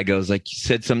guy goes like,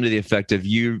 said something to the effect of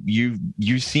you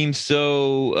seem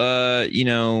so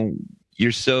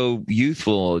you're so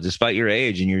youthful despite your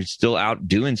age, and you're still out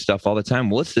doing stuff all the time.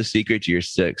 What's the secret to your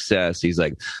success? He's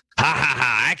like, ha ha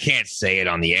ha, I can't say it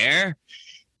on the air.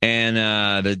 And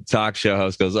the talk show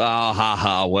host goes, oh, ha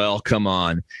ha, well, come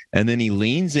on. And then he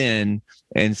leans in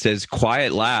and says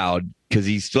quiet loud, because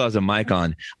he still has a mic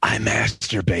on, I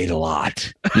masturbate a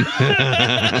lot.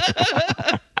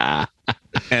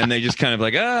 And they just kind of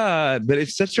like, but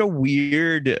it's such a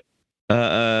weird,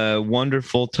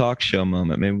 wonderful talk show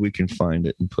moment. Maybe we can find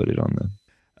it and put it on the...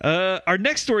 Our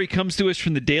next story comes to us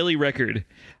from the Daily Record.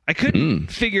 I couldn't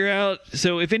figure out,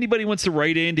 so if anybody wants to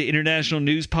write in to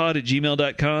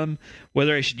internationalnewspod@gmail.com,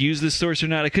 whether I should use this source or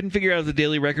not, I couldn't figure out if the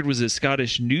Daily Record was a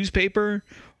Scottish newspaper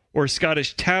or a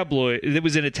Scottish tabloid that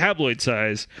was in a tabloid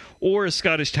size, or a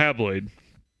Scottish tabloid.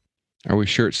 Are we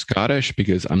sure it's Scottish?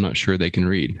 Because I'm not sure they can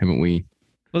read. Haven't we?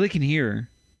 Well, they can hear.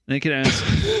 They can ask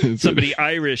somebody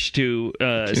Irish to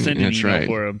send an email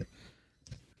for them.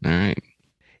 All right.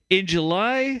 In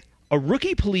July, a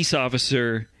rookie police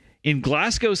officer in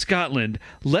Glasgow, Scotland,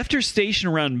 left her station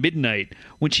around midnight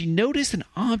when she noticed an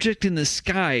object in the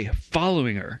sky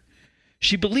following her.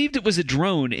 She believed it was a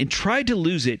drone and tried to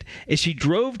lose it as she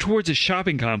drove towards a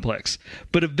shopping complex,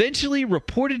 but eventually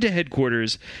reported to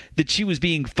headquarters that she was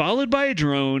being followed by a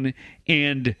drone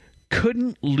and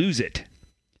couldn't lose it.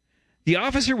 The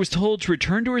officer was told to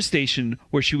return to her station,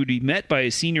 where she would be met by a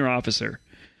senior officer.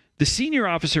 The senior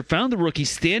officer found the rookie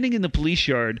standing in the police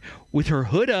yard with her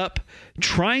hood up,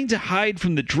 trying to hide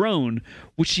from the drone,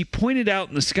 which she pointed out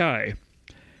in the sky.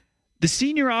 The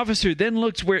senior officer then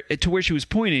looked to where she was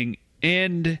pointing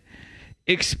and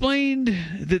explained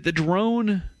that the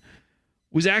drone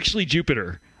was actually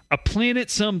Jupiter, a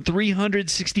planet some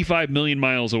 365 million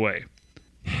miles away.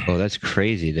 Oh, that's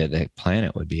crazy that that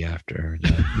planet would be after her.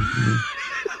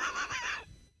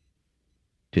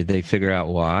 Did they figure out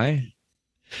why?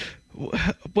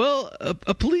 Well,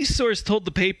 a police source told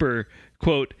the paper,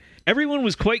 quote, everyone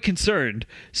was quite concerned,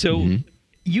 so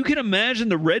you can imagine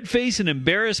the red face and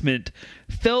embarrassment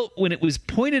felt when it was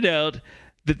pointed out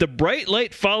that the bright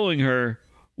light following her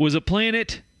was a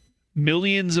planet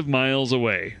millions of miles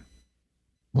away.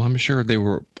 Well, I'm sure they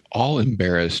were all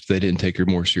embarrassed they didn't take her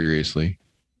more seriously.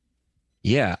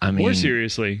 Yeah, I mean... More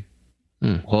seriously.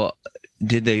 Well,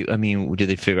 did they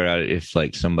figure out if,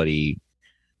 like, somebody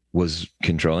was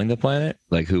controlling the planet?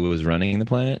 Like, who was running the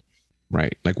planet?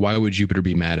 Right. Like, why would Jupiter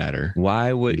be mad at her?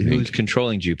 Who's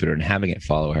controlling Jupiter and having it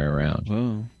follow her around?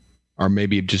 Whoa. Or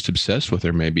maybe just obsessed with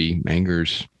her. Maybe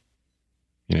anger's,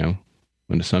 an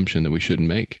assumption that we shouldn't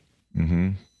make. Mm-hmm.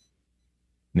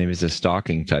 Maybe it's a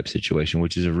stalking type situation,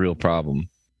 which is a real problem.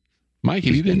 Mike,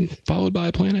 have you been followed by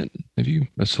a planet? Have you,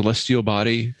 a celestial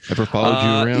body, ever followed you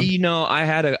around?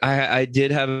 I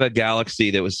did have a galaxy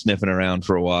that was sniffing around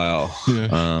for a while.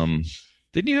 Yeah.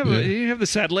 Didn't you have the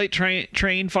satellite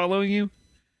train following you?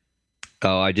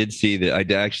 Oh, I did see that. I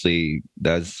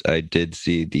did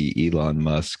see the Elon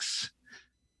Musk's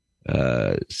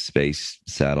space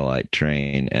satellite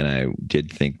train, and I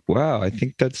did think, wow, I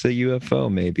think that's a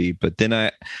UFO maybe. But then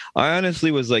I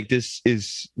honestly was like, this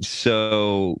is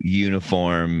so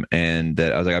uniform, and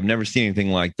that I was like, I've never seen anything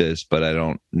like this, but I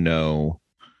don't know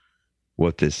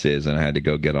what this is, and I had to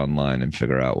go get online and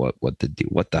figure out what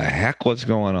the heck was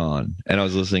going on. And I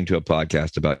was listening to a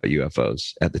podcast about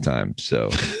UFOs at the time, so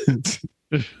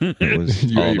it was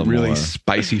You all ate the really more.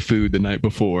 spicy food the night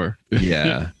before.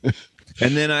 Yeah.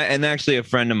 And then actually a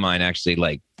friend of mine actually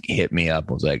like hit me up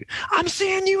and was like, I'm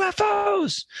seeing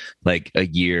UFOs like a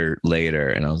year later.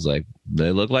 And I was like,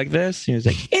 they look like this? And he was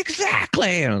like,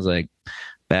 exactly. And I was like,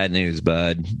 bad news,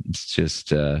 bud. It's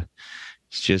just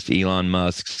Elon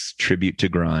Musk's tribute to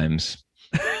Grimes.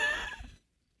 Do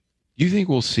you think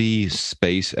we'll see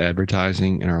space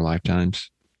advertising in our lifetimes?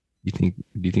 Do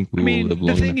you think we will live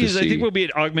long the thing enough is, to I see? think we'll be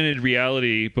at augmented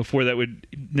reality before that would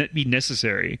be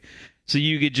necessary. So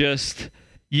you could just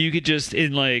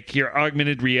in like your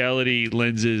augmented reality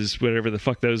lenses, whatever the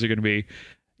fuck those are going to be,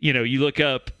 you know, you look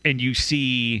up and you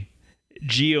see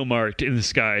geomarked in the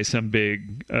sky some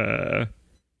big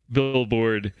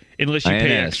billboard, unless you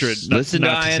pay INS. extra. Listen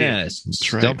not to see it. INS.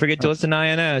 That's right. Don't forget to listen to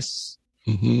INS.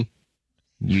 Mm-hmm.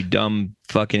 You dumb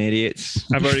fucking idiots.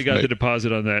 I've already got Right. the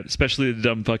deposit on that, especially the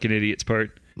dumb fucking idiots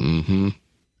part. Mm-hmm.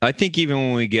 I think even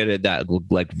when we get at that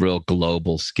like real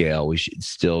global scale, we should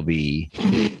still be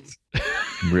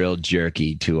real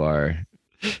jerky to our.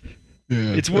 Yeah,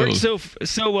 It's worked so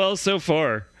well so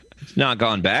far. It's not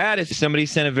gone bad. If somebody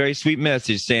sent a very sweet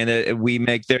message saying that we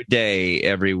make their day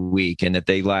every week and that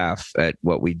they laugh at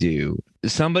what we do.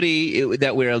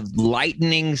 That we're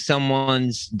lightening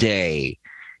someone's day,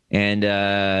 and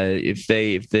if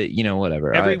they you know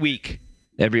whatever Every week.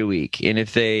 every week. And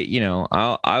if they, you know,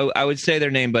 I would say their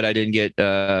name, but I didn't get,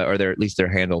 or their, at least their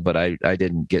handle, but I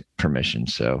didn't get permission.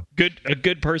 So A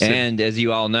good person. And as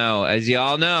you all know,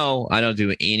 I don't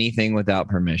do anything without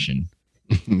permission.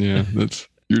 Yeah, that's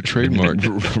your trademark.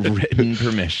 Written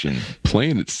permission.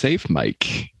 Playing it safe,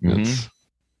 Mike. That's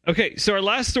Okay, so our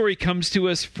last story comes to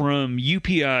us from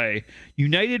UPI,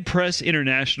 United Press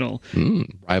International.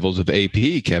 Rivals of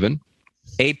AP, Kevin.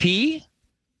 AP?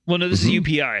 Well, no, this is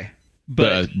UPI.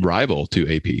 But Rival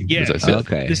to AP, yeah, as I said.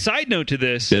 Okay. the side note to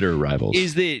this Bitter rivals.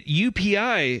 is that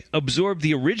UPI absorbed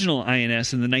the original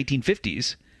INS in the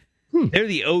 1950s. They're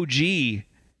the OG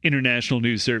international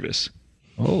news service.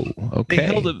 Oh, okay.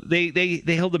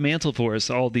 They held the mantle for us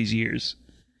all these years.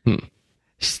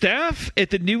 Staff at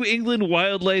the New England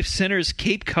Wildlife Center's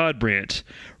Cape Cod branch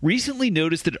recently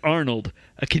noticed that Arnold,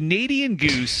 a Canadian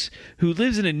goose who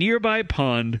lives in a nearby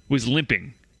pond, was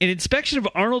limping. An inspection of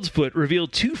Arnold's foot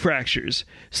revealed 2 fractures,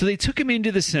 so they took him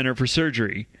into the center for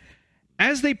surgery.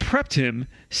 As they prepped him,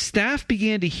 staff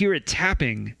began to hear a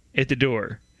tapping at the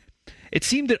door. It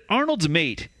seemed that Arnold's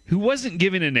mate, who wasn't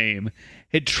given a name,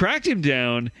 had tracked him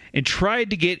down and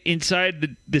tried to get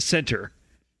inside the center,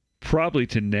 probably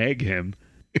to nag him.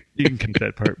 You can cut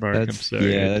that part, Mark. I'm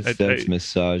sorry. Yeah, that's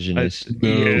misogynist.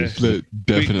 Yeah. That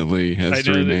definitely I has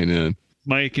to know remain in.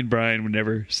 Mike and Brian would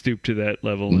never stoop to that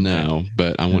level. No,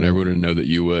 but I want everyone to know that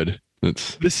you would.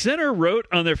 That's The center wrote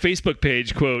on their Facebook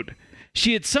page, quote,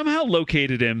 "She had somehow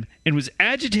located him and was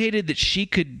agitated that she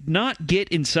could not get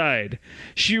inside.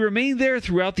 She remained there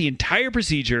throughout the entire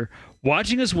procedure,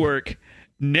 watching us work,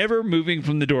 never moving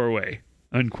from the doorway,"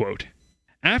 unquote.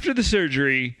 After the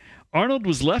surgery, Arnold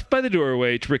was left by the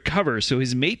doorway to recover so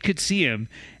his mate could see him,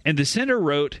 and the center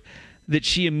wrote that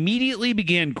she immediately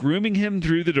began grooming him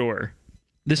through the door.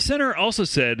 The center also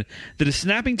said that a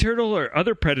snapping turtle or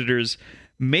other predators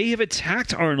may have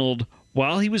attacked Arnold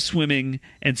while he was swimming,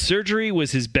 and surgery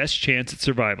was his best chance at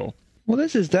survival. Well,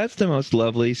 that's the most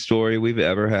lovely story we've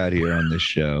ever had here on this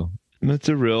show. We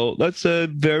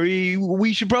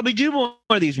should probably do more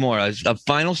of these more. A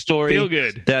final story. Feel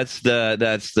good.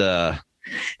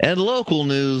 And local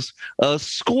news, a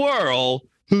squirrel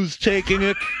who's taking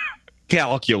a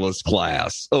calculus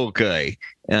class. Okay.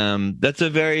 That's a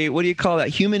very, what do you call that?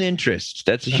 Human interest.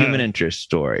 That's a human interest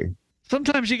story.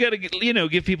 Sometimes you got to,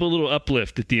 give people a little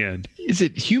uplift at the end. Is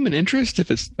it human interest if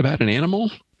it's about an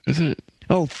animal? Isn't it?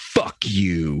 Oh, fuck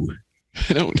you.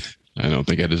 I don't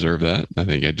think I deserve that. I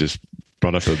think I just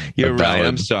brought up a You're a right. valid-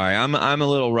 I'm sorry. I'm a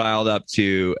little riled up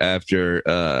too after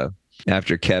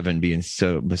Kevin being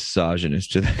so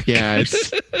misogynist to that. Yeah,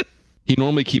 he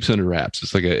normally keeps under wraps.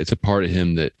 It's a part of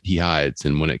him that he hides,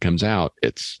 and when it comes out,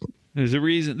 it's There's a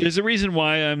reason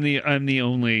why I'm the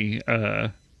only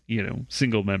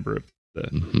single member of the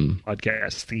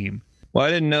podcast team. Well, I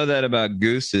didn't know that about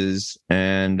gooses,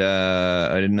 and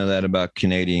I didn't know that about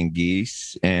Canadian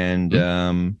geese, and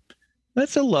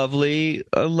that's a lovely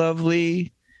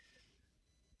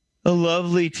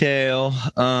tale.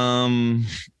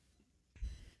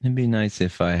 It'd be nice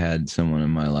if I had someone in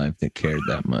my life that cared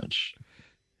that much.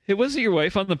 Hey, wasn't your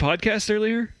wife on the podcast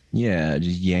earlier? Yeah,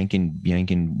 just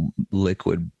yanking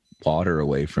liquid water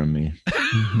away from me,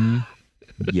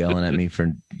 yelling at me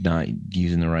for not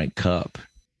using the right cup.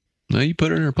 No, you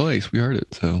put her in her place. We heard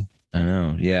it, so I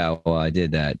know. Yeah, well, I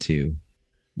did that too.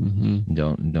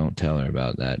 Don't tell her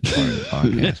about that part of the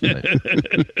podcast,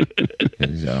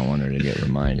 because I don't want her to get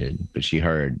reminded. But she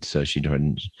heard, so she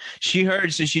doesn't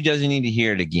need to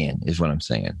hear it again. Is what I'm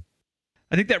saying.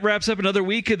 I think that wraps up another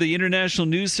week of the International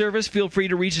News Service. Feel free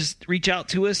to reach out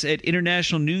to us at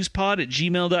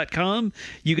internationalnewspod@gmail.com.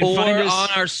 You can find us on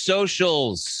our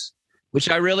socials, which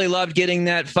I really loved getting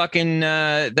that fucking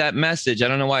that message. I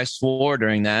don't know why I swore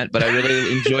during that, but I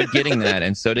really enjoyed getting that,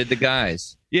 and so did the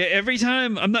guys. Yeah, every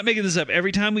time, I'm not making this up,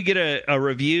 every time we get a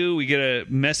review, we get a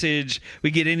message,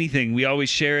 we get anything, we always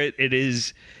share it. It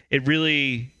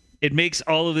makes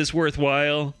all of this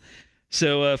worthwhile.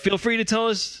 So feel free to tell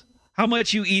us how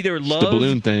much you either love the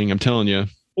balloon thing, I'm telling you,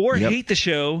 or hate the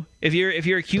show. If you're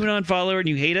a QAnon follower and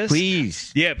you hate us,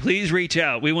 please reach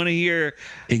out. We want to hear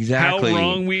exactly how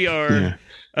wrong we are.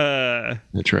 Yeah.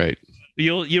 That's right.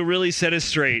 You'll really set us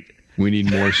straight. We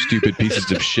need more stupid pieces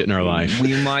of shit in our life.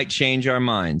 We might change our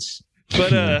minds.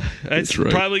 But that's right.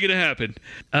 Probably going to happen.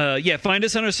 Find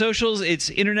us on our socials. It's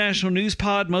International News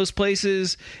Pod most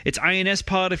places. It's INS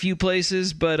Pod a few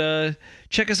places. But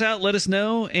check us out. Let us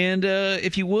know. And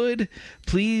if you would,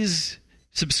 please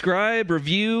subscribe,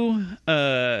 review,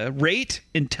 rate,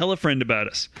 and tell a friend about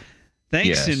us.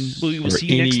 Thanks, and we'll see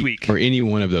you next week. Or any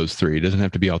one of those three. It doesn't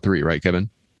have to be all three, right, Kevin?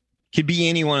 Could be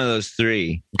any one of those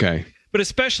three. Okay. But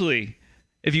especially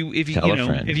if you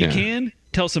can,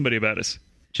 tell somebody about us.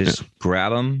 Just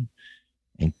grab them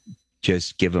and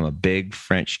just give them a big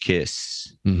French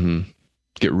kiss. Mm-hmm.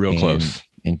 Get real close.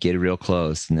 And get real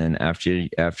close. And then after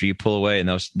you pull away, and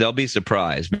they'll be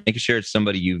surprised. Making sure it's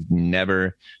somebody you've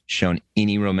never shown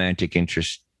any romantic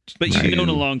interest, but you've known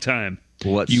a long time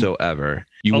whatsoever.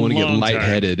 You want to get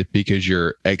lightheaded because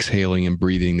you're exhaling and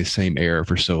breathing the same air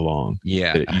for so long.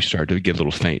 Yeah, that you start to get a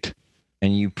little faint.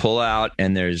 And you pull out,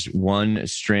 and there's one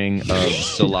string of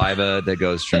saliva that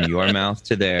goes from your mouth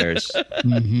to theirs.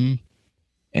 Mm-hmm.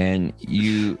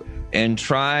 And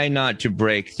try not to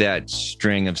break that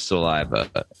string of saliva.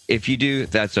 If you do,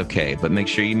 that's okay. But make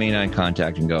sure you maintain eye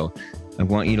contact and go, I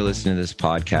want you to listen to this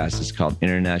podcast. It's called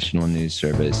International News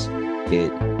Service.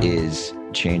 It is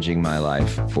changing my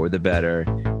life for the better,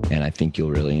 and I think you'll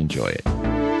really enjoy it.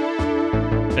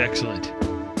 Excellent.